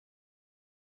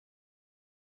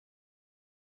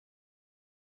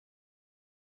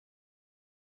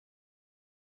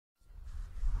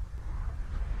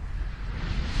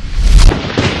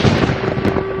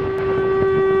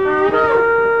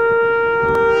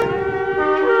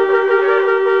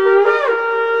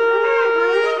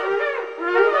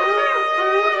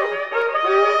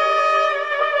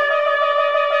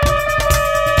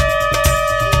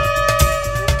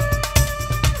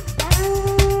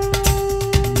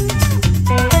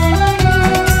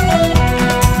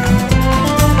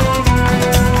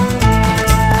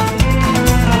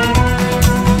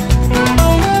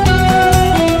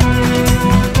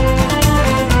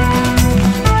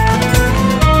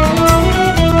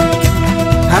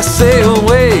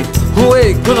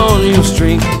Put on your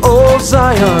strength, O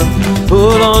Zion.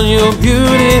 Put on your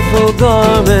beautiful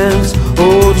garments,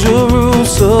 O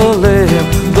Jerusalem,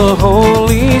 the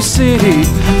holy city.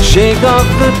 Shake off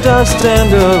the dust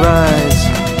and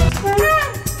arise.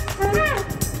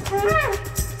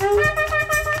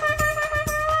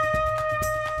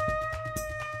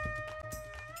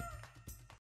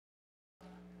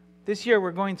 This year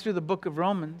we're going through the book of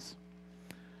Romans,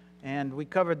 and we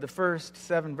covered the first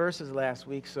 7 verses last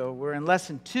week, so we're in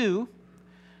lesson 2,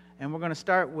 and we're going to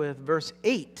start with verse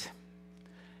 8.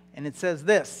 And it says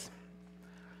this: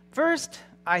 "First,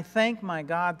 I thank my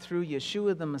God through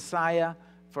Yeshua the Messiah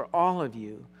for all of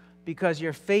you, because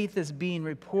your faith is being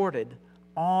reported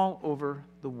all over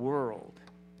the world."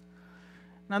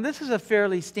 Now, this is a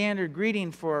fairly standard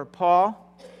greeting for Paul,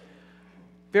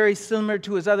 very similar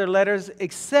to his other letters,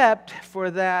 except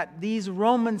for that these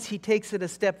Romans, he takes it a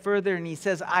step further and he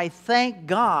says, I thank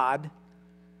God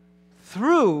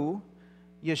through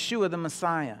Yeshua the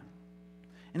Messiah.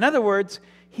 In other words,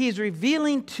 he's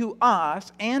revealing to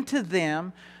us and to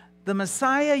them the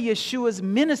Messiah Yeshua's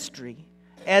ministry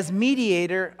as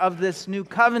mediator of this new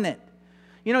covenant.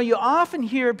 You know, you often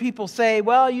hear people say,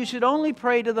 well, you should only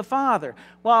pray to the Father.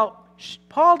 Well,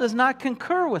 Paul does not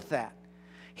concur with that.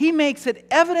 He makes it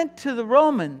evident to the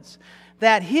Romans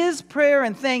that his prayer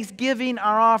and thanksgiving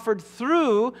are offered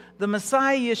through the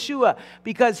Messiah Yeshua,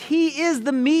 because he is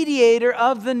the mediator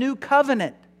of the new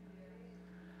covenant.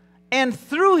 And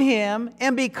through him,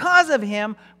 and because of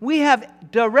him, we have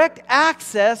direct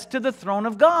access to the throne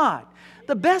of God.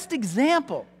 The best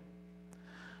example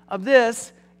of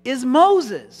this is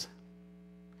Moses.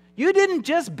 You didn't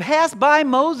just pass by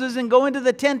Moses and go into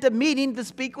the tent of meeting to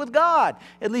speak with God,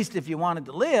 at least if you wanted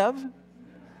to live.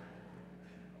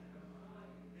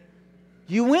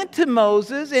 You went to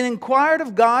Moses and inquired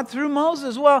of God through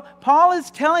Moses. Well, Paul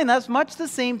is telling us much the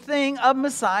same thing of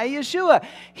Messiah Yeshua.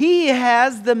 He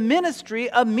has the ministry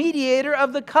of mediator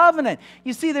of the covenant.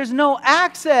 You see, there's no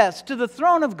access to the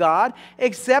throne of God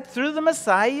except through the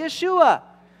Messiah Yeshua.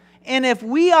 And if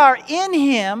we are in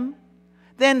him,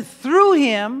 then through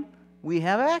him we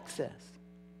have access.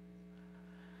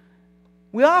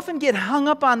 We often get hung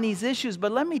up on these issues,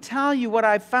 but let me tell you what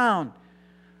I've found.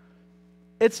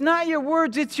 It's not your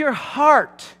words, it's your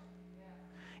heart.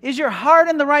 Is your heart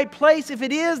in the right place? If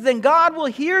it is, then God will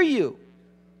hear you.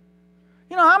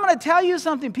 You know, I'm going to tell you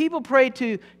something. People pray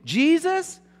to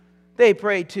Jesus, they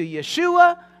pray to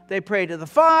Yeshua, they pray to the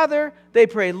Father, they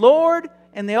pray Lord,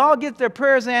 and they all get their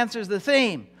prayers and answers the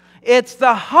same. It's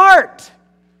the heart,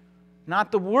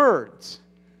 not the words.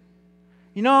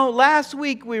 You know, last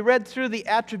week we read through the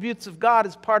attributes of God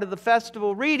as part of the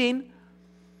festival reading,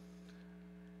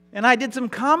 and I did some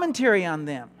commentary on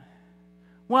them.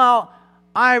 Well,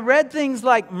 I read things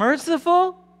like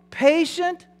merciful,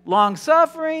 patient,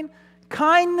 long-suffering,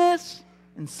 kindness,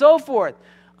 and so forth.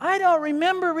 I don't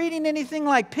remember reading anything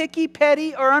like picky,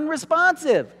 petty, or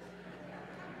unresponsive.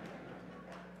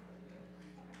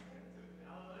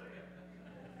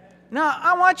 Now,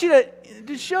 I want you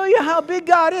to show you how big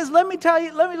God is. Let me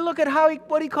look at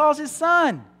what he calls his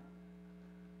son.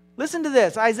 Listen to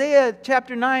this, Isaiah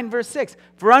chapter 9, verse 6.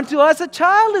 For unto us a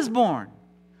child is born,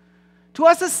 to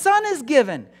us a son is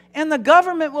given, and the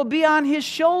government will be on his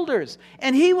shoulders.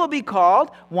 And he will be called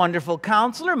Wonderful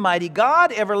Counselor, Mighty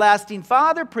God, Everlasting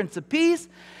Father, Prince of Peace.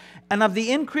 And of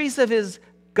the increase of his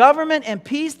government and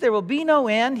peace there will be no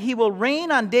end. He will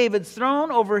reign on David's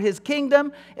throne over his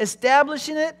kingdom,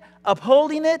 establishing it,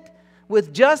 upholding it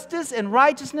with justice and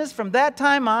righteousness from that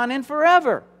time on and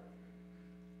forever.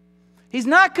 He's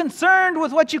not concerned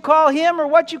with what you call him or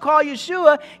what you call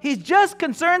Yeshua. He's just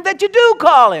concerned that you do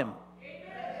call him.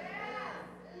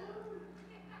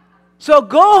 So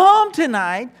go home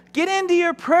tonight, get into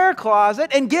your prayer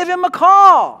closet, and give him a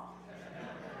call.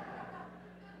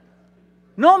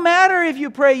 No matter if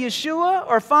you pray Yeshua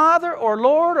or Father or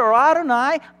Lord or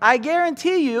Adonai, I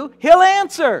guarantee you he'll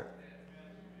answer.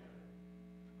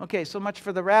 Okay, so much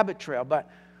for the rabbit trail, but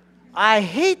I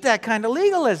hate that kind of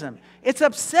legalism. It's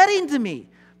upsetting to me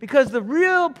because the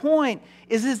real point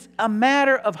is it's a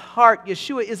matter of heart.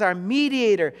 Yeshua is our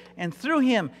mediator, and through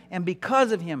him and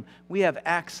because of him, we have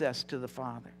access to the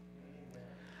Father.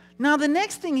 Now, the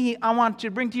next thing I want to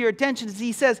bring to your attention is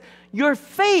he says, your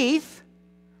faith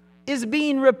is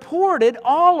being reported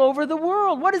all over the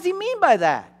world. What does he mean by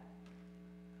that?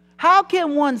 How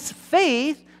can one's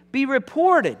faith be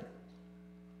reported?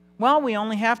 Well, we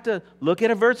only have to look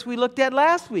at a verse we looked at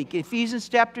last week, Ephesians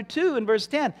chapter 2 and verse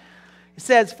 10. It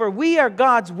says, for we are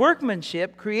God's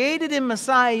workmanship, created in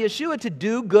Messiah Yeshua to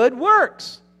do good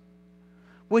works,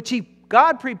 which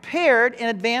God prepared in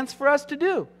advance for us to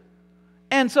do.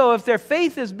 And so if their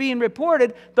faith is being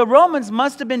reported, the Romans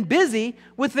must have been busy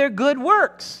with their good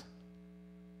works,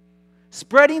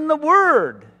 spreading the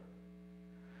word.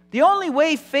 The only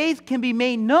way faith can be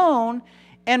made known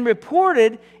and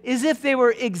reported is if they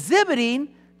were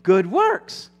exhibiting good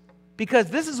works. Because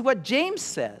this is what James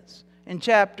says in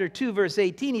chapter 2, verse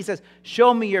 18. He says,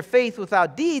 show me your faith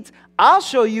without deeds. I'll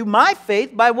show you my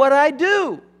faith by what I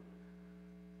do.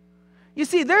 You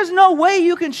see, there's no way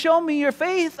you can show me your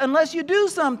faith unless you do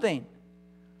something.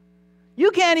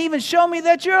 You can't even show me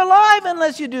that you're alive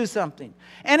unless you do something.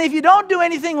 And if you don't do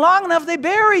anything long enough, they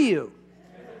bury you.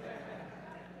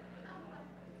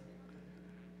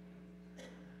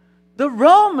 The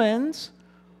Romans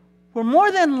were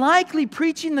more than likely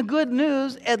preaching the good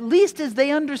news, at least as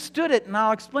they understood it. And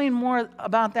I'll explain more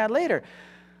about that later.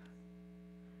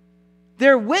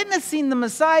 They're witnessing the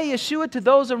Messiah Yeshua to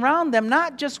those around them,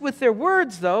 not just with their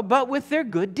words, though, but with their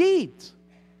good deeds.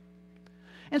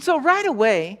 And so right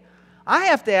away, I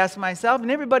have to ask myself, and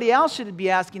everybody else should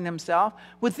be asking themselves,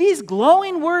 with these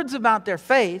glowing words about their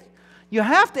faith, you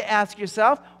have to ask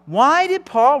yourself, why did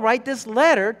Paul write this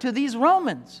letter to these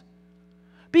Romans?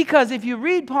 Because if you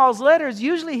read Paul's letters,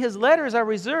 usually his letters are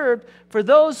reserved for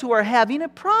those who are having a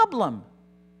problem.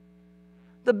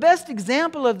 The best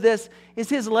example of this is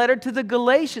his letter to the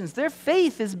Galatians. Their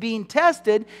faith is being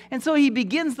tested, and so he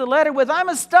begins the letter with, I'm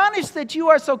astonished that you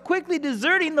are so quickly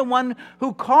deserting the one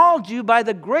who called you by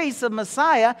the grace of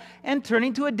Messiah and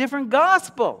turning to a different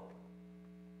gospel.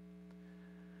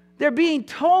 They're being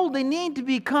told they need to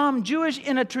become Jewish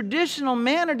in a traditional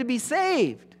manner to be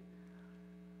saved.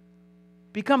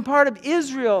 Become part of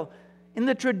Israel in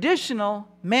the traditional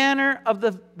manner of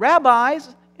the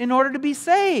rabbis in order to be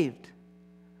saved.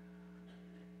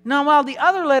 Now, while the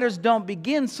other letters don't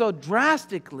begin so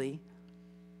drastically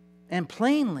and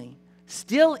plainly,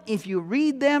 still, if you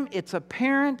read them, it's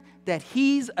apparent that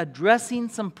he's addressing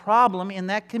some problem in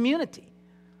that community.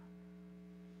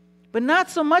 But not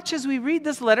so much as we read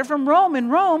this letter from Rome. In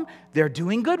Rome, they're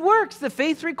doing good works the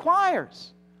faith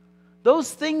requires.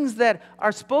 Those things that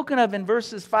are spoken of in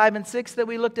verses 5 and 6 that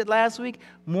we looked at last week,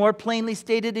 more plainly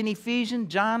stated in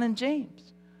Ephesians, John, and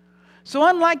James. So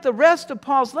unlike the rest of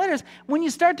Paul's letters, when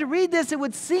you start to read this, it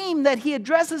would seem that he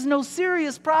addresses no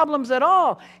serious problems at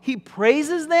all. He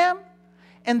praises them,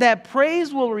 and that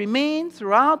praise will remain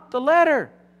throughout the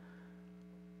letter.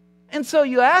 And so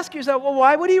you ask yourself, well,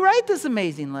 why would he write this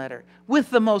amazing letter?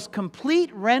 With the most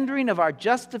complete rendering of our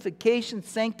justification,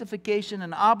 sanctification,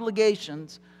 and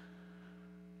obligations,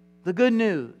 the good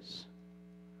news.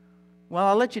 Well,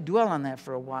 I'll let you dwell on that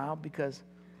for a while because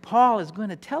Paul is going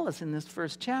to tell us in this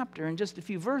first chapter in just a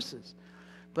few verses.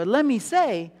 But let me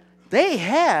say, they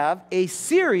have a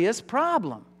serious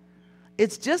problem.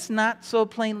 It's just not so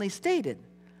plainly stated.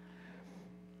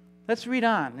 Let's read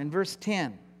on in verse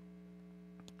 10.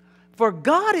 For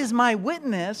God is my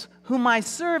witness, whom I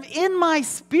serve in my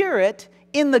spirit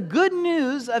in the good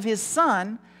news of his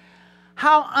Son,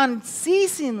 how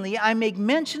unceasingly I make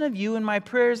mention of you in my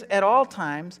prayers at all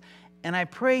times, and I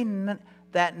pray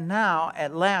that now,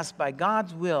 at last, by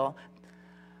God's will,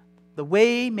 the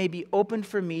way may be opened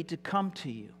for me to come to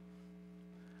you.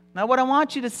 Now, what I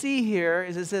want you to see here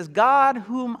is it says, God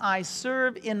whom I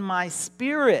serve in my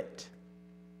spirit.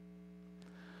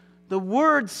 The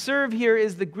word serve here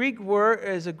is a Greek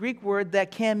word that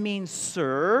can mean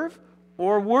serve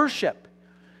or worship.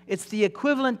 It's the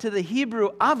equivalent to the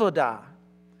Hebrew avodah.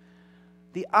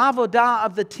 The avodah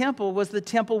of the temple was the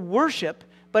temple worship,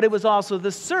 but it was also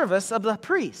the service of the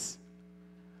priests.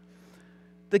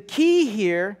 The key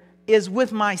here is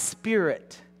with my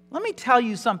spirit. Let me tell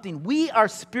you something. We are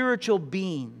spiritual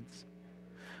beings.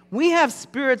 We have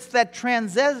spirits that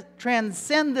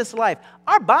transcend this life.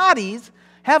 Our bodies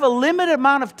have a limited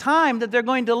amount of time that they're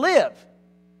going to live,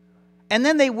 and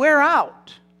then they wear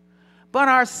out. But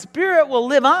our spirit will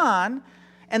live on,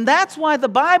 and that's why the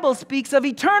Bible speaks of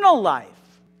eternal life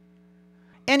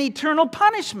and eternal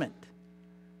punishment.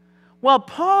 Well,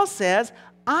 Paul says,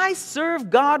 I serve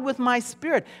God with my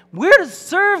spirit. We're to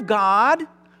serve God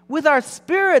with our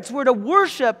spirits. We're to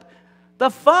worship the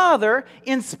Father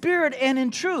in spirit and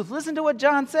in truth. Listen to what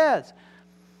John says.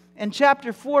 In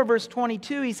chapter 4, verse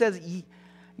 22, he says,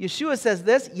 Yeshua says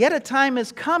this, yet a time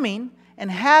is coming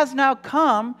and has now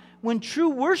come when true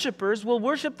worshipers will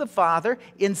worship the Father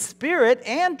in spirit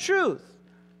and truth.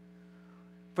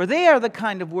 For they are the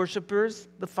kind of worshipers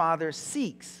the Father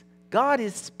seeks. God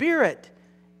is spirit,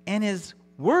 and his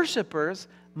worshipers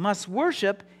must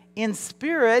worship in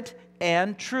spirit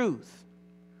and truth.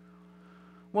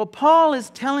 Well, Paul is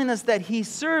telling us that he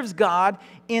serves God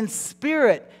in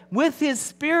spirit, with his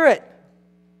spirit.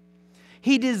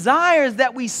 He desires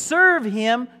that we serve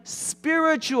Him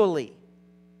spiritually.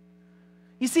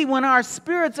 You see, when our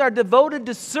spirits are devoted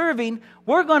to serving,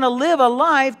 we're going to live a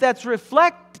life that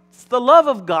reflects the love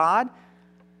of God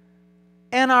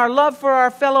and our love for our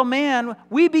fellow man.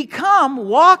 We become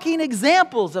walking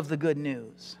examples of the good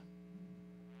news.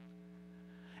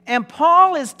 And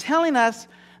Paul is telling us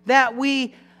that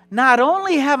we not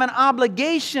only have an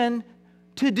obligation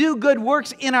to do good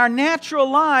works in our natural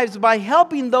lives by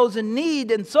helping those in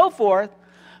need and so forth,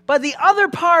 but the other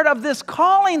part of this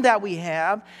calling that we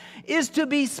have is to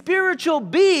be spiritual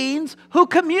beings who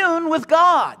commune with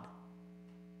God.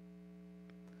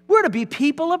 We're to be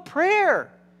people of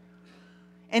prayer.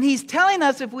 And he's telling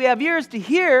us, if we have ears to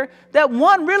hear, that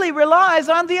one really relies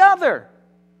on the other.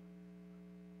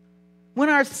 When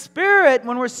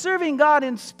we're serving God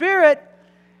in spirit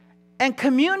and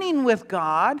communing with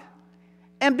God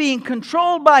and being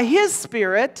controlled by His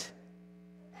Spirit,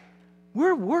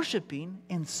 we're worshiping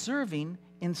and serving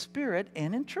in spirit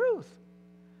and in truth.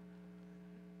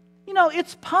 You know,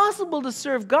 it's possible to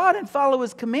serve God and follow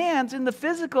His commands in the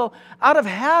physical out of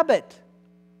habit.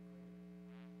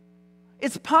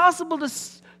 It's possible to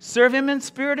serve Him in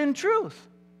spirit and truth.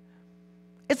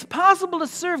 It's possible to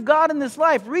serve God in this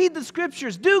life, read the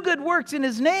Scriptures, do good works in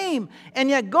His name, and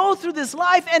yet go through this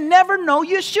life and never know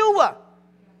Yeshua.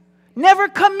 Never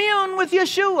commune with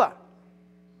Yeshua.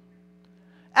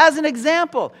 As an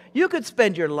example, you could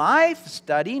spend your life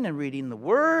studying and reading the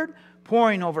Word,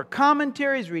 poring over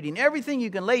commentaries, reading everything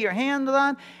you can lay your hands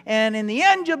on, and in the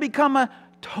end you'll become a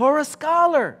Torah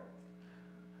scholar.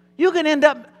 You can end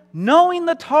up knowing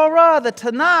the Torah, the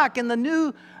Tanakh, and the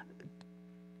New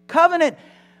Covenant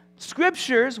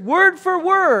Scriptures, word for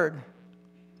word,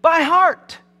 by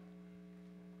heart.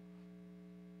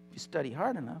 If you study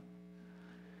hard enough.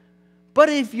 But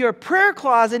if your prayer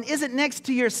closet isn't next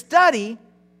to your study,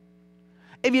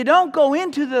 if you don't go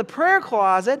into the prayer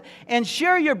closet and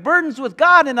share your burdens with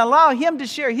God and allow Him to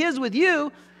share His with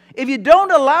you, if you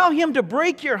don't allow Him to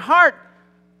break your heart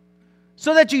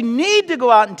so that you need to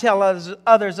go out and tell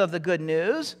others of the good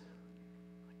news,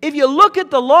 if you look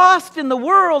at the lost in the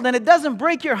world and it doesn't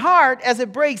break your heart as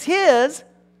it breaks His,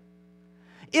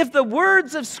 if the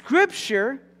words of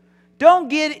Scripture don't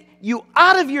get you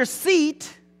out of your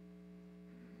seat,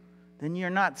 then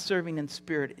you're not serving in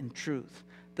spirit and truth.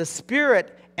 The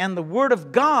Spirit and the Word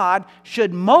of God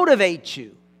should motivate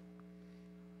you.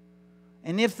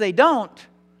 And if they don't,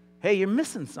 hey, you're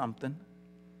missing something.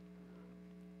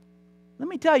 Let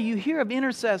me tell you, you hear of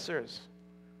intercessors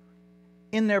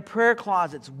in their prayer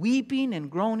closets, weeping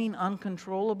and groaning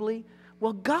uncontrollably.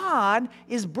 Well, God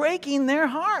is breaking their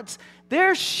hearts.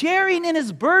 They're sharing in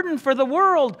His burden for the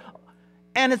world,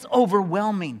 and it's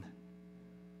overwhelming.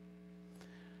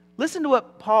 Listen to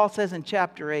what Paul says in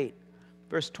chapter 8,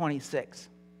 verse 26.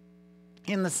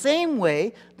 In the same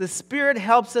way, the Spirit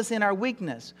helps us in our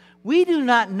weakness. We do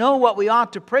not know what we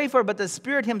ought to pray for, but the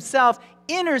Spirit Himself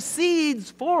intercedes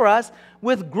for us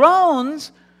with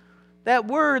groans that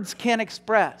words can't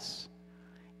express.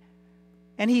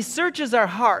 And He searches our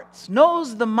hearts,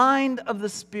 knows the mind of the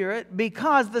Spirit,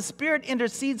 because the Spirit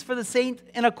intercedes for the saints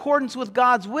in accordance with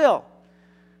God's will.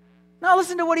 Now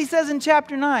listen to what he says in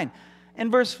chapter 9. In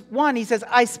verse 1, he says,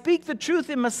 I speak the truth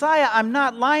in Messiah. I'm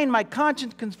not lying. My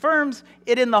conscience confirms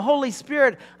it in the Holy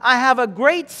Spirit. I have a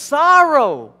great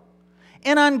sorrow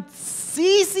and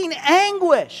unceasing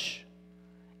anguish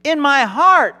in my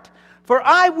heart. For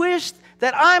I wish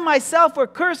that I myself were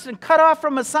cursed and cut off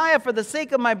from Messiah for the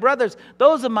sake of my brothers,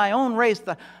 those of my own race,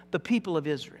 the people of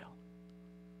Israel.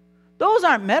 Those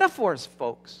aren't metaphors,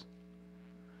 folks.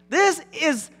 This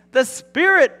is the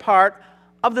spirit part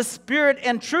of the Spirit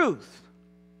and truth.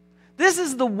 This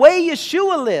is the way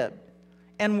Yeshua lived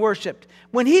and worshiped.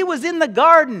 When He was in the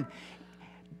garden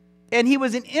and He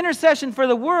was in intercession for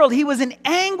the world, He was in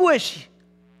anguish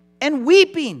and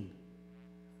weeping.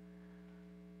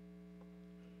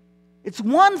 It's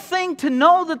one thing to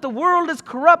know that the world is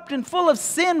corrupt and full of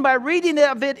sin by reading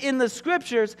of it in the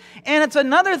Scriptures, and it's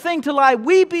another thing to lie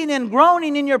weeping and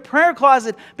groaning in your prayer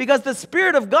closet because the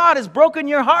Spirit of God has broken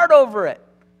your heart over it.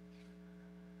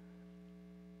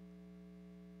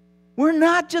 We're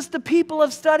not just a people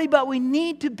of study, but we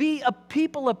need to be a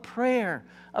people of prayer,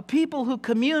 a people who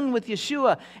commune with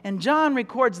Yeshua. And John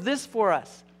records this for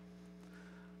us.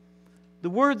 The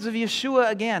words of Yeshua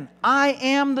again, I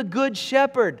am the good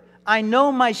shepherd. I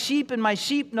know my sheep and my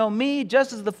sheep know me,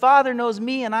 just as the Father knows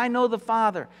me and I know the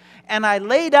Father. And I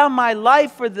lay down my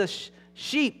life for the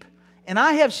sheep. And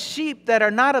I have sheep that are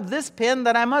not of this pen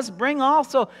that I must bring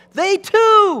also. They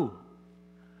too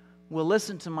will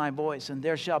listen to my voice, and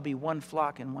there shall be one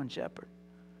flock and one shepherd.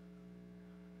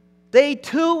 They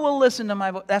too will listen to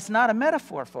my voice. That's not a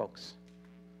metaphor, folks.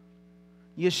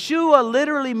 Yeshua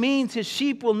literally means his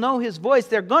sheep will know his voice.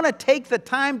 They're going to take the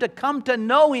time to come to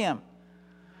know him.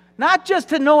 Not just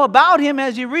to know about him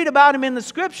as you read about him in the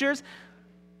scriptures.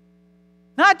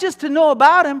 Not just to know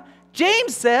about him.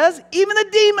 James says even the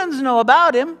demons know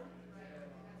about him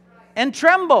and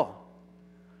tremble.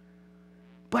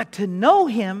 But to know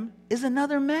him is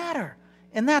another matter.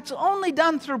 And that's only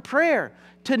done through prayer.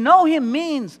 To know him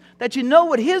means that you know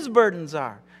what his burdens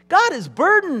are. God is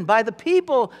burdened by the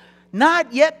people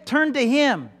not yet turned to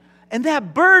him. And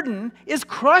that burden is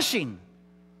crushing.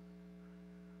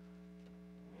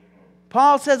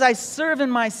 Paul says, I serve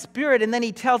in my spirit. And then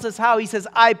he tells us how. He says,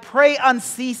 I pray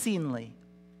unceasingly.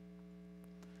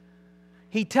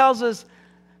 He tells us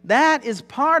that is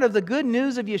part of the good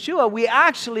news of Yeshua. We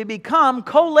actually become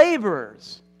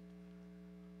co-laborers.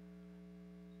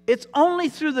 It's only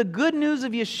through the good news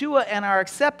of Yeshua and our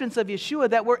acceptance of Yeshua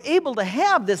that we're able to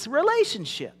have this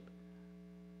relationship.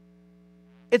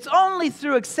 It's only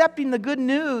through accepting the good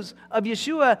news of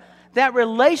Yeshua that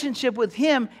relationship with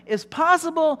him is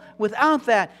possible. Without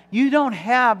that, you don't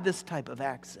have this type of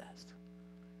access.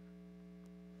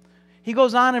 He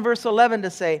goes on in verse 11 to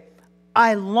say,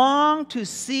 I long to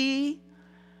see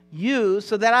you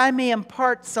so that I may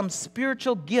impart some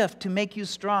spiritual gift to make you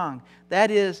strong.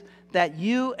 That is, that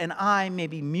you and I may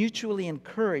be mutually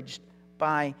encouraged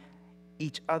by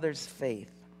each other's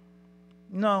faith.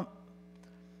 No.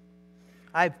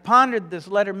 I've pondered this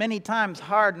letter many times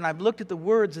hard, and I've looked at the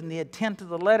words and the intent of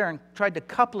the letter and tried to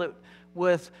couple it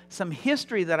with some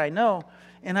history that I know,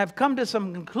 and I've come to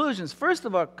some conclusions. First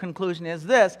of all, conclusion is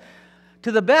this.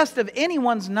 To the best of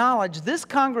anyone's knowledge, this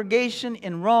congregation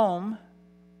in Rome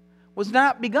was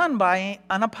not begun by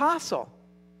an apostle.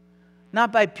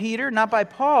 Not by Peter, not by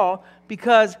Paul,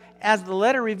 because as the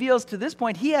letter reveals to this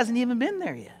point, he hasn't even been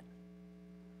there yet.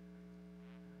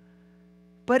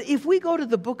 But if we go to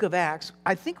the book of Acts,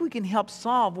 I think we can help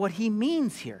solve what he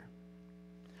means here.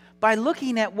 By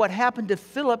looking at what happened to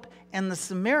Philip and the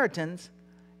Samaritans,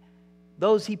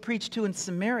 those he preached to in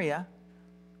Samaria,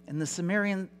 and the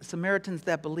Samaritans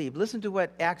that believed. Listen to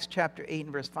what Acts chapter 8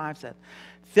 and verse 5 says.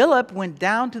 Philip went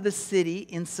down to the city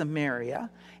in Samaria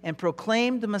and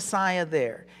proclaimed the Messiah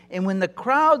there. And when the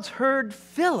crowds heard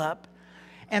Philip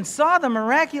and saw the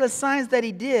miraculous signs that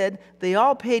he did, they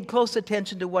all paid close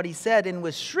attention to what he said. And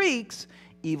with shrieks,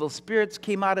 evil spirits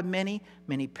came out of many.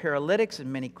 Many paralytics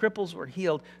and many cripples were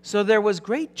healed. So there was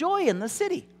great joy in the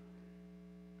city.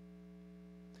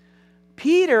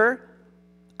 Peter,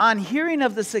 on hearing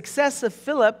of the success of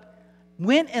Philip,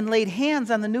 went and laid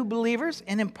hands on the new believers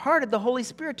and imparted the Holy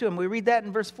Spirit to them. We read that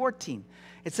in verse 14.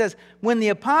 It says, when the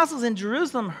apostles in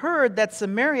Jerusalem heard that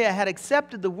Samaria had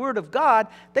accepted the word of God,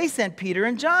 they sent Peter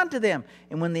and John to them.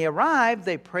 And when they arrived,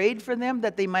 they prayed for them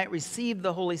that they might receive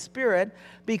the Holy Spirit,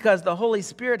 because the Holy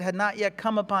Spirit had not yet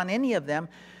come upon any of them.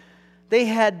 They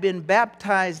had been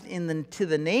baptized to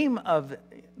the name of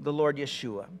the Lord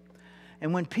Yeshua.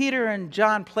 And when Peter and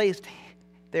John placed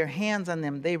their hands on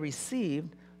them, they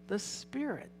received the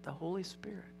Spirit, the Holy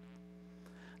Spirit.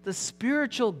 The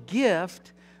spiritual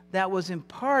gift that was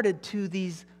imparted to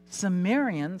these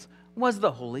Samaritans was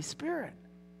the Holy Spirit.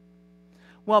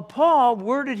 Well, Paul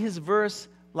worded his verse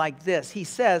like this. He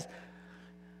says,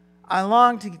 I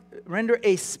long to render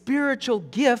a spiritual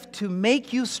gift to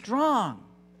make you strong.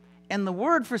 And the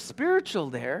word for spiritual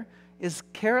there is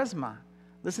charisma.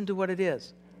 Listen to what it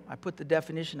is. I put the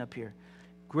definition up here.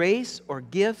 Grace or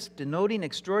gifts denoting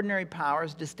extraordinary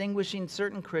powers, distinguishing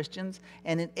certain Christians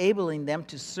and enabling them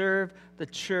to serve the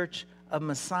church of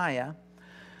Messiah,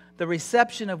 the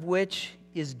reception of which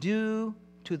is due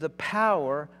to the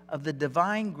power of the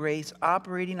divine grace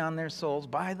operating on their souls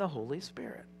by the Holy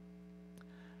Spirit.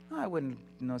 I wouldn't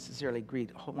necessarily agree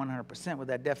 100% with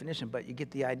that definition, but you get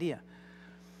the idea.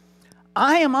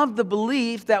 I am of the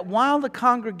belief that while the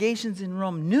congregations in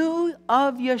Rome knew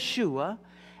of Yeshua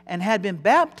and had been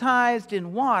baptized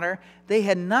in water, they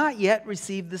had not yet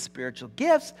received the spiritual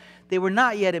gifts. They were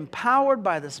not yet empowered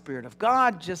by the Spirit of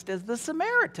God, just as the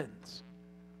Samaritans.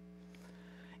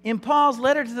 In Paul's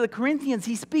letter to the Corinthians,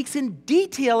 he speaks in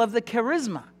detail of the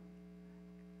charisma,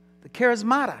 the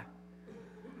charismata,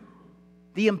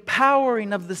 the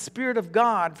empowering of the Spirit of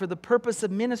God for the purpose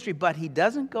of ministry, but he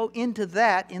doesn't go into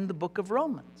that in the book of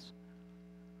Romans.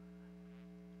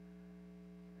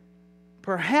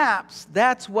 Perhaps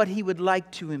that's what he would like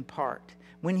to impart.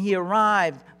 When he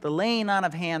arrived, the laying on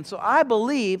of hands. So I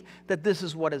believe that this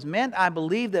is what is meant. I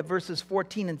believe that verses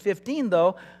 14 and 15,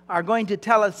 though, are going to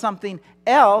tell us something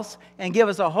else and give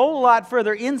us a whole lot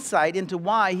further insight into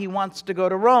why he wants to go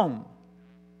to Rome.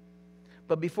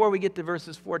 But before we get to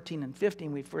verses 14 and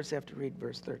 15, we first have to read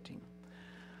verse 13.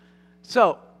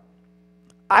 So,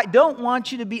 I don't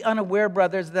want you to be unaware,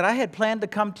 brothers, that I had planned to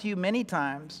come to you many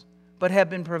times, but have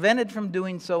been prevented from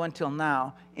doing so until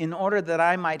now, in order that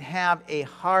I might have a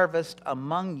harvest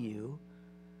among you,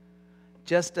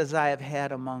 just as I have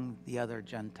had among the other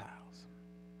Gentiles.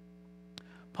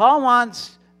 Paul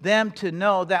wants them to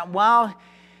know that while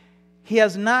he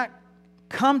has not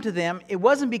come to them, it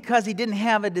wasn't because he didn't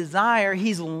have a desire.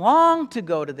 He's longed to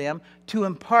go to them to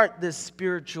impart this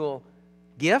spiritual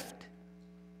gift.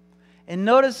 And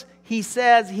notice he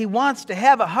says he wants to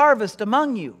have a harvest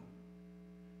among you.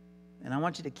 And I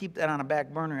want you to keep that on a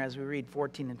back burner as we read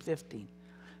 14 and 15.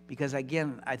 Because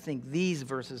again, I think these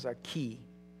verses are key.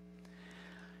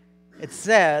 It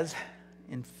says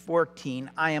in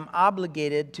 14, I am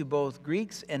obligated to both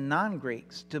Greeks and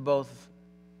non-Greeks, to both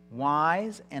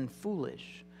wise and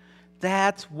foolish.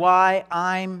 That's why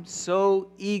I'm so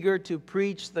eager to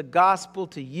preach the gospel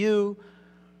to you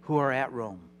who are at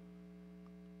Rome.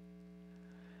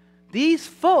 These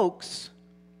folks,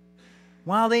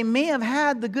 while they may have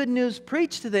had the good news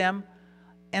preached to them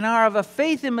and are of a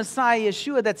faith in Messiah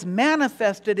Yeshua that's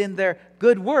manifested in their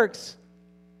good works,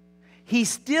 he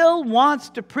still wants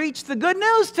to preach the good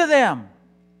news to them.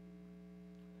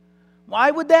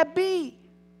 Why would that be?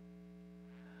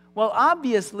 Well,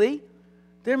 obviously,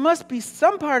 there must be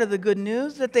some part of the good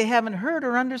news that they haven't heard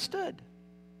or understood.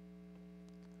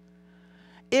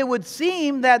 It would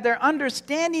seem that their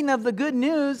understanding of the good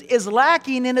news is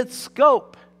lacking in its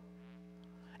scope.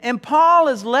 And Paul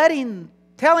is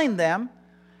telling them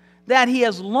that he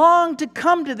has longed to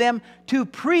come to them to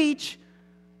preach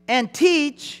and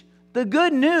teach the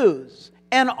good news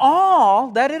and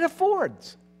all that it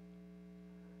affords.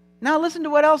 Now listen to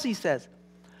what else he says.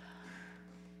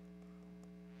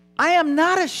 I am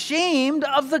not ashamed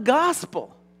of the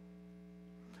gospel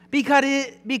because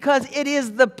it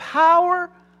is the power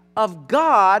of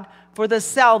God for the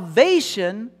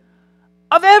salvation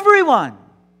of everyone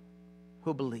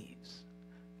who believes.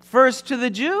 First to the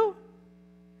Jew,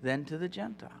 then to the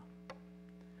Gentile.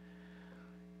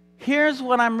 Here's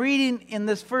what I'm reading in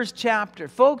this first chapter.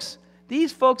 Folks,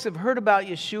 these folks have heard about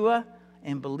Yeshua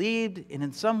and believed, and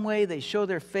in some way they show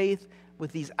their faith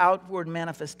with these outward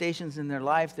manifestations in their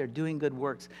life. They're doing good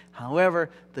works. However,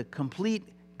 the complete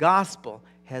gospel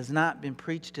has not been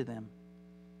preached to them.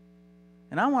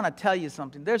 And I want to tell you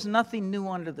something. There's nothing new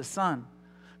under the sun,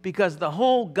 because the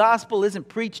whole gospel isn't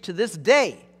preached to this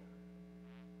day.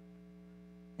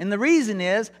 And the reason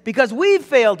is because we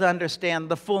failed to understand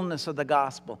the fullness of the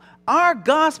gospel. Our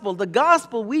gospel, the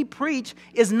gospel we preach,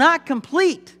 is not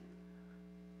complete.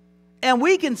 And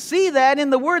we can see that in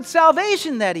the word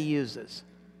salvation that he uses.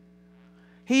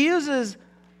 He uses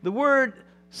the word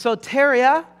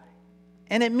soteria,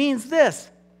 and it means this: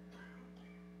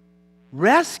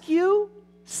 rescue,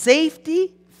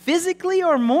 safety, physically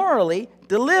or morally,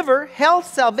 deliver,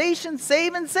 health, salvation,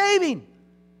 save, and saving.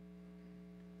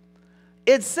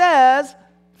 It says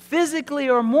physically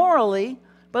or morally,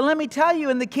 but let me tell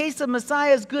you, in the case of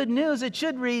Messiah's good news, it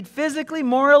should read physically,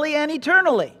 morally, and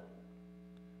eternally.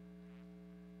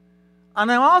 And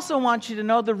I also want you to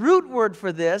know the root word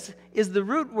for this is the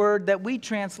root word that we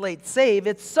translate save.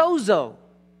 It's sozo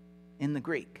in the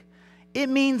Greek. It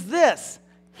means this: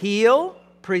 heal,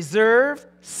 preserve,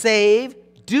 save,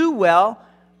 do well,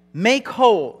 make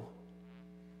whole.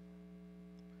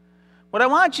 What I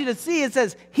want you to see, it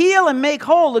says heal and make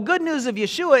whole. The good news of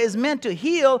Yeshua is meant to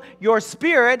heal your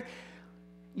spirit,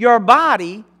 your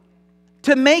body,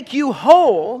 to make you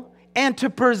whole, and to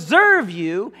preserve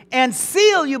you and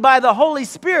seal you by the Holy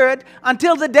Spirit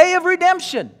until the day of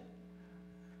redemption.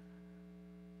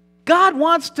 God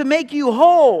wants to make you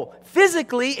whole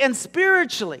physically and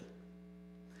spiritually.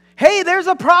 Hey, there's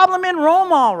a problem in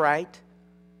Rome, all right.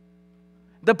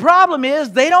 The problem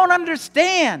is they don't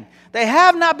understand. They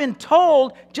have not been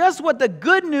told just what the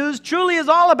good news truly is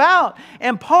all about.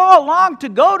 And Paul longed to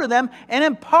go to them and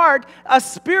impart a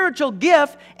spiritual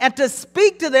gift and to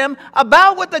speak to them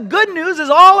about what the good news is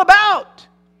all about.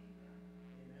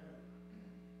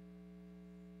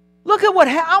 Look at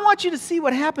I want you to see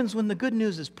what happens when the good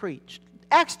news is preached.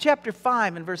 Acts chapter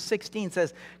 5 and verse 16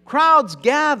 says, crowds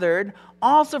gathered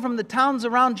also from the towns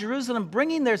around Jerusalem,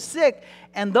 bringing their sick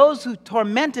and those who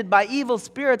tormented by evil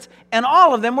spirits, and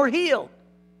all of them were healed.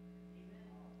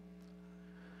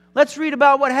 Let's read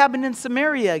about what happened in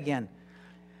Samaria again.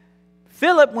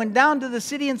 Philip went down to the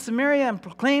city in Samaria and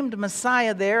proclaimed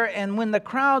Messiah there. And when the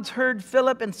crowds heard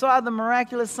Philip and saw the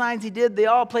miraculous signs he did, they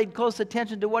all paid close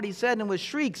attention to what he said. And with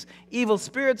shrieks, evil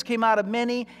spirits came out of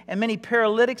many, and many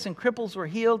paralytics and cripples were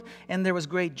healed, and there was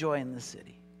great joy in the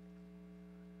city.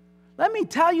 Let me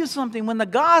tell you something. When the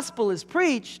gospel is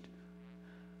preached,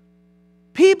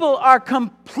 people are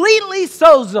completely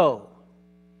sozo.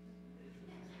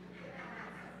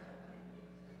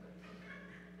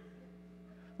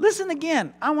 Listen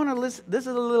again. I want to listen. This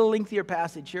is a little lengthier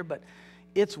passage here, but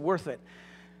it's worth it.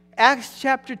 Acts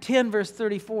chapter 10, verse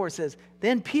 34 says,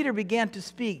 "Then Peter began to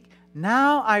speak.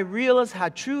 Now I realize how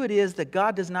true it is that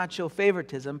God does not show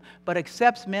favoritism, but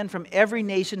accepts men from every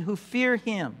nation who fear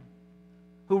Him,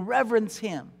 who reverence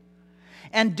Him,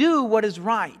 and do what is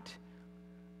right.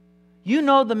 You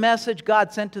know the message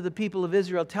God sent to the people of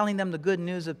Israel, telling them the good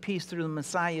news of peace through the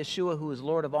Messiah Yeshua, who is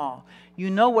Lord of all. You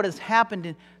know what has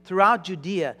happened throughout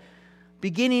Judea,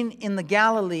 beginning in the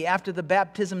Galilee after the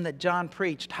baptism that John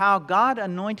preached, how God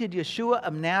anointed Yeshua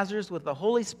of Nazareth with the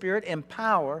Holy Spirit and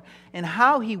power, and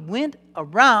how He went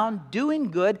around doing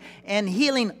good and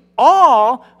healing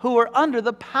all who were under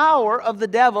the power of the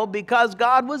devil, because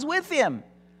God was with Him.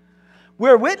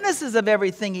 We're witnesses of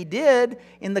everything He did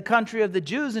in the country of the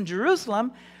Jews in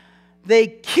Jerusalem. They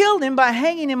killed Him by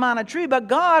hanging Him on a tree, but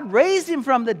God raised Him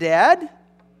from the dead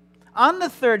on the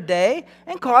third day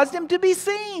and caused Him to be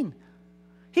seen.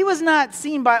 He was not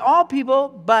seen by all people,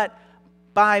 but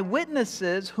by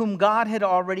witnesses whom God had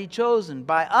already chosen,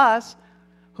 by us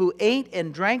who ate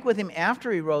and drank with Him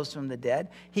after He rose from the dead.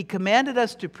 He commanded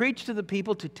us to preach to the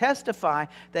people, to testify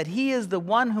that He is the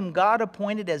one whom God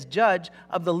appointed as judge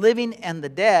of the living and the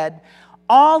dead.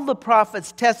 All the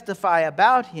prophets testify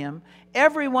about Him.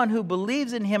 Everyone who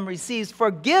believes in Him receives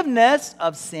forgiveness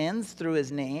of sins through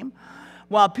His name."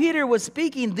 While Peter was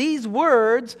speaking these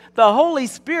words, the Holy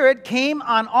Spirit came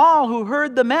on all who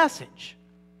heard the message.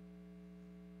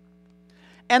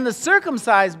 And the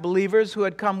circumcised believers who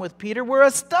had come with Peter were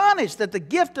astonished that the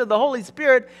gift of the Holy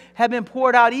Spirit had been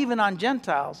poured out even on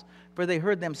Gentiles, for they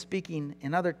heard them speaking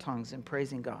in other tongues and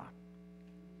praising God.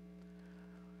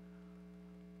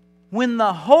 When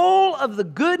the whole of the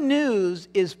good news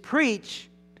is preached,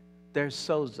 there's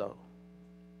sozo.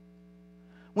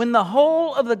 When the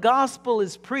whole of the gospel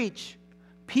is preached,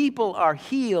 people are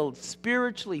healed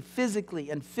spiritually, physically,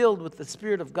 and filled with the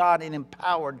Spirit of God and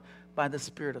empowered by the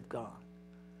Spirit of God.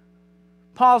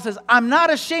 Paul says, I'm not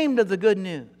ashamed of the good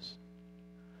news.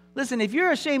 Listen, if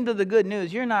you're ashamed of the good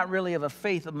news, you're not really of a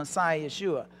faith of Messiah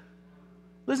Yeshua.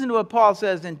 Listen to what Paul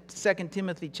says in 2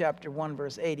 Timothy chapter 1,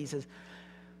 verse 8. He says,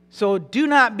 "So do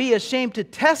not be ashamed to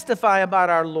testify about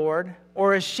our Lord,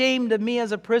 or ashamed of me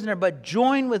as a prisoner, but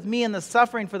join with me in the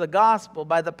suffering for the gospel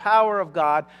by the power of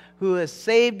God, who has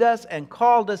saved us and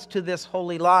called us to this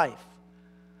holy life.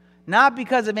 Not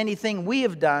because of anything we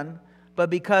have done, but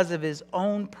because of His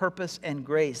own purpose and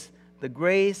grace. The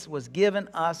grace was given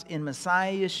us in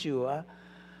Messiah Yeshua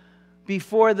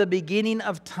before the beginning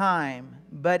of time,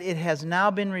 but it has now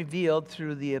been revealed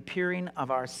through the appearing of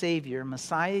our Savior,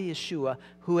 Messiah Yeshua,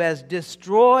 who has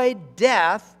destroyed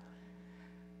death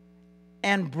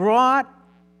and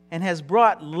has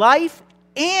brought life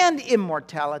and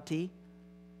immortality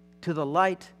to the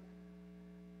light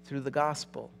through the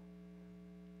gospel.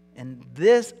 And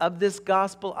of this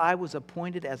gospel I was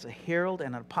appointed as a herald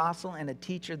and an apostle and a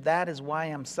teacher. That is why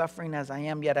I'm suffering as I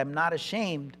am, yet I'm not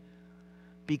ashamed,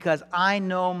 because I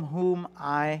know whom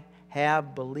I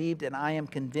have believed, and I am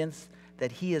convinced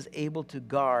that He is able to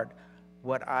guard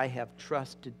what I have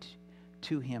trusted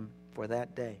to Him for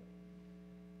that day."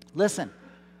 Listen,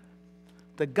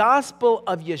 the gospel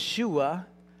of Yeshua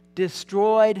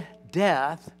destroyed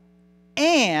death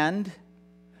and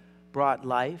brought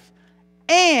life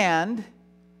and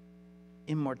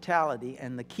immortality.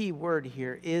 And the key word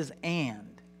here is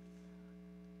 "and."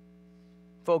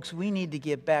 Folks, we need to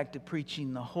get back to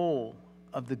preaching the whole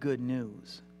of the good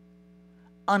news,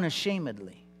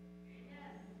 unashamedly.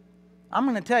 I'm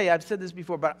going to tell you, I've said this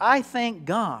before, but I thank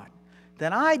God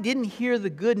that I didn't hear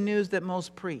the good news that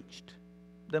most preached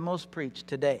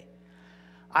today.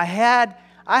 I had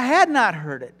not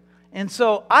heard it. And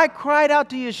so I cried out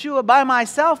to Yeshua by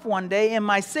myself one day in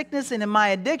my sickness and in my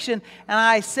addiction, and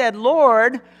I said,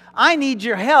 "Lord, I need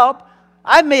your help.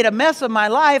 I've made a mess of my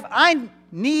life. I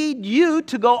need you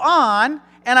to go on."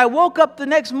 And I woke up the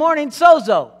next morning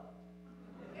sozo.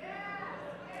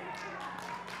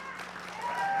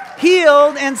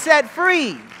 Healed and set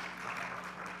free.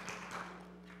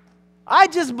 I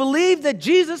just believed that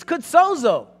Jesus could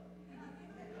sozo,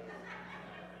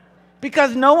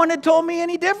 because no one had told me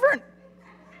any different.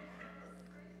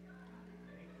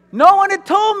 No one had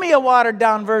told me a watered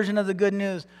down version of the good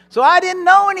news. So I didn't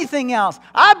know anything else.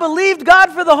 I believed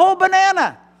God for the whole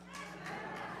banana.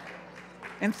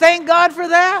 And thank God for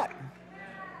that.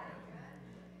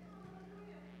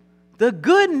 The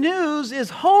good news is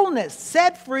wholeness,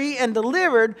 set free and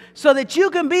delivered so that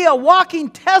you can be a walking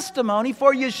testimony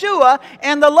for Yeshua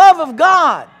and the love of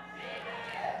God.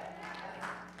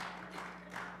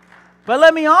 But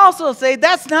let me also say,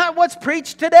 that's not what's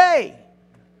preached today.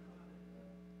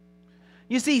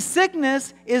 You see,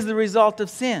 sickness is the result of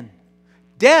sin.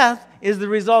 Death is the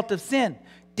result of sin.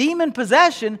 Demon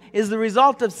possession is the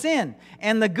result of sin.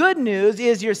 And the good news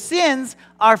is your sins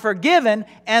are forgiven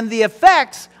and the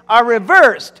effects are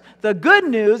reversed. The good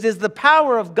news is the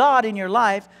power of God in your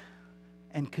life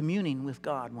and communing with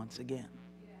God once again.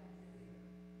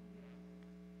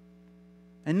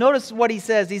 And notice what he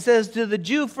says. He says to the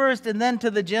Jew first and then to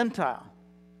the Gentile.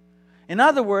 In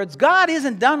other words, God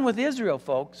isn't done with Israel,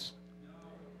 folks.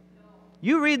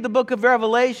 You read the book of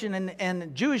Revelation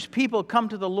and Jewish people come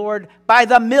to the Lord by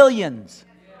the millions.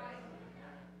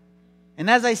 And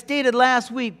as I stated last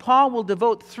week, Paul will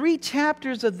devote 3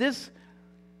 chapters of this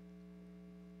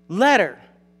letter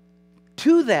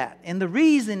to that. And the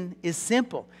reason is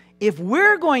simple. If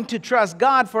we're going to trust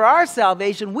God for our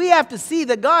salvation, we have to see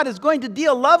that God is going to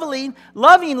deal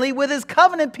lovingly with His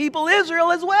covenant people,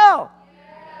 Israel, as well.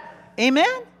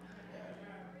 Amen?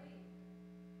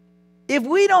 If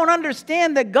we don't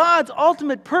understand that God's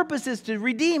ultimate purpose is to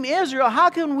redeem Israel, how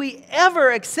can we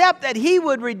ever accept that He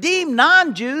would redeem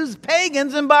non-Jews,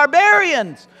 pagans, and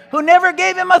barbarians who never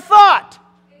gave Him a thought?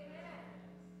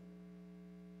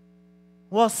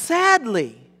 Well,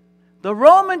 sadly, the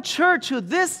Roman church who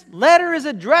this letter is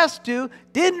addressed to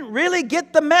didn't really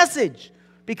get the message,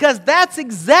 because that's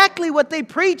exactly what they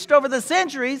preached over the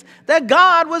centuries, that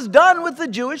God was done with the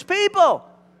Jewish people.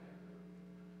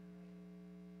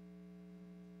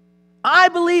 I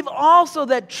believe also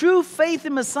that true faith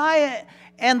in Messiah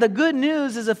and the good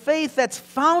news is a faith that's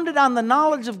founded on the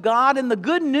knowledge of God, and the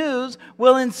good news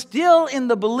will instill in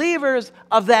the believers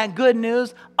of that good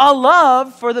news a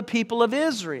love for the people of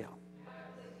Israel.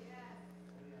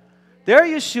 They're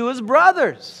Yeshua's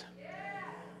brothers.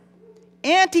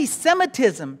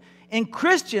 Anti-Semitism in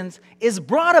Christians is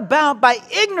brought about by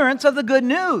ignorance of the good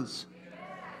news.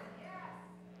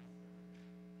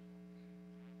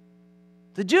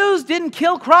 The Jews didn't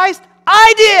kill Christ.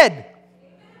 I did.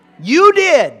 You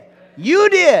did. You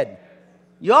did.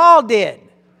 You all did.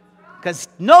 Because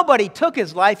nobody took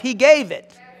His life. He gave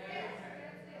it.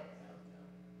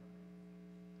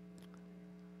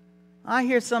 I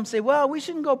hear some say, well, we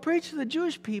shouldn't go preach to the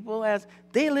Jewish people as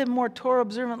they live more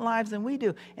Torah-observant lives than we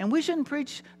do. And we shouldn't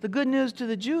preach the good news to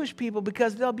the Jewish people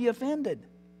because they'll be offended.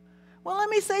 Well, let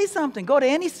me say something. Go to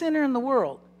any sinner in the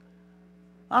world.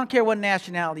 I don't care what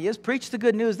nationality it is. Preach the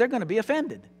good news. They're going to be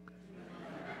offended.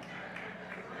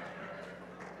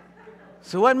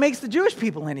 So what makes the Jewish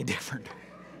people any different?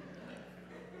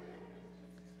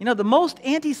 You know, the most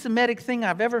anti-Semitic thing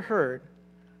I've ever heard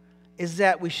is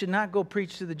that we should not go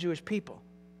preach to the Jewish people,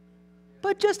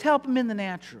 but just help them in the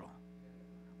natural.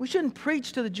 We shouldn't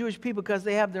preach to the Jewish people because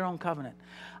they have their own covenant.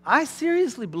 I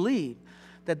seriously believe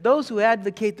that those who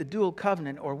advocate the dual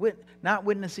covenant or not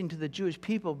witnessing to the Jewish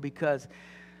people because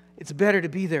it's better to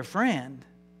be their friend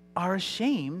are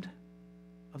ashamed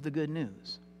of the good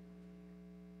news.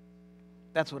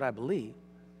 That's what I believe.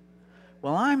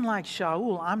 Well, I'm like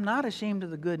Shaul. I'm not ashamed of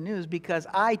the good news because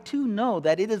I too know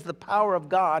that it is the power of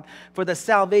God for the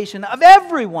salvation of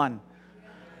everyone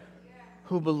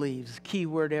who believes. Key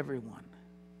word, everyone.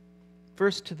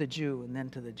 First to the Jew and then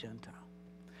to the Gentile.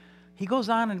 He goes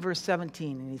on in verse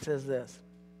 17 and he says this.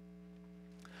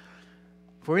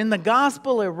 For in the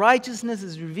gospel a righteousness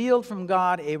is revealed from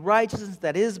God, a righteousness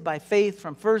that is by faith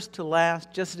from first to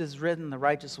last, just as it is written, the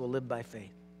righteous will live by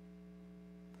faith.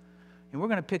 And we're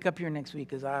going to pick up here next week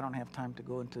because I don't have time to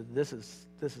go into this. Is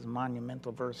a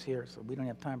monumental verse here, so we don't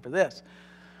have time for this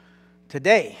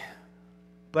today.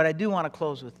 But I do want to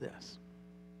close with this.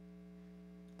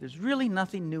 There's really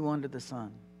nothing new under the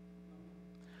sun.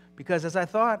 Because as I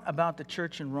thought about the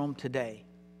church in Rome today,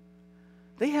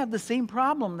 they have the same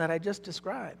problem that I just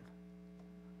described.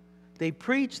 They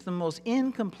preach the most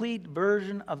incomplete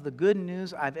version of the good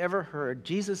news I've ever heard.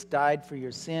 Jesus died for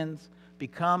your sins.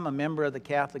 Become a member of the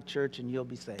Catholic Church and you'll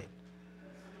be saved.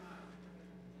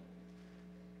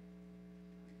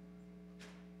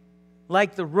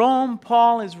 Like the Rome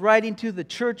Paul is writing to, the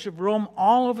Church of Rome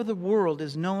all over the world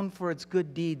is known for its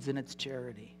good deeds and its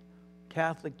charity.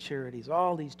 Catholic charities,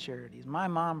 all these charities. My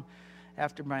mom,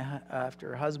 after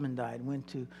her husband died, went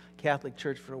to Catholic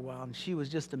Church for a while, and she was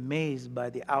just amazed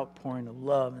by the outpouring of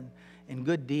love and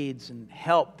good deeds and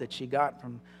help that she got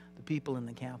from the people in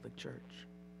the Catholic Church.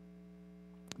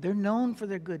 They're known for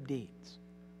their good deeds.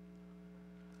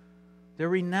 They're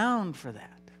renowned for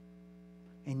that.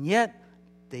 And yet,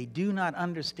 they do not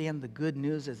understand the good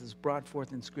news as is brought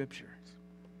forth in Scriptures.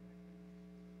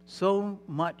 So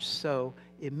much so,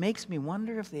 it makes me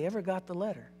wonder if they ever got the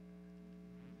letter.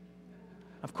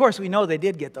 Of course, we know they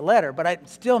did get the letter, but it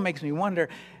still makes me wonder.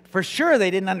 For sure,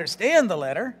 they didn't understand the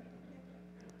letter.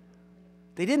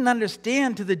 They didn't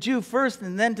understand to the Jew first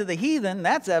and then to the heathen.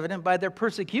 That's evident by their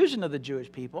persecution of the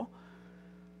Jewish people.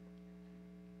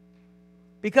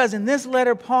 Because in this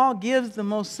letter, Paul gives the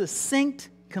most succinct,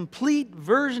 complete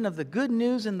version of the good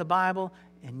news in the Bible,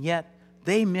 and yet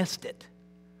they missed it.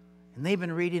 And they've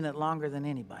been reading it longer than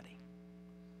anybody.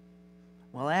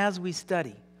 Well, as we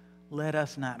study, let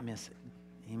us not miss it.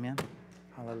 Amen.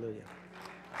 Hallelujah.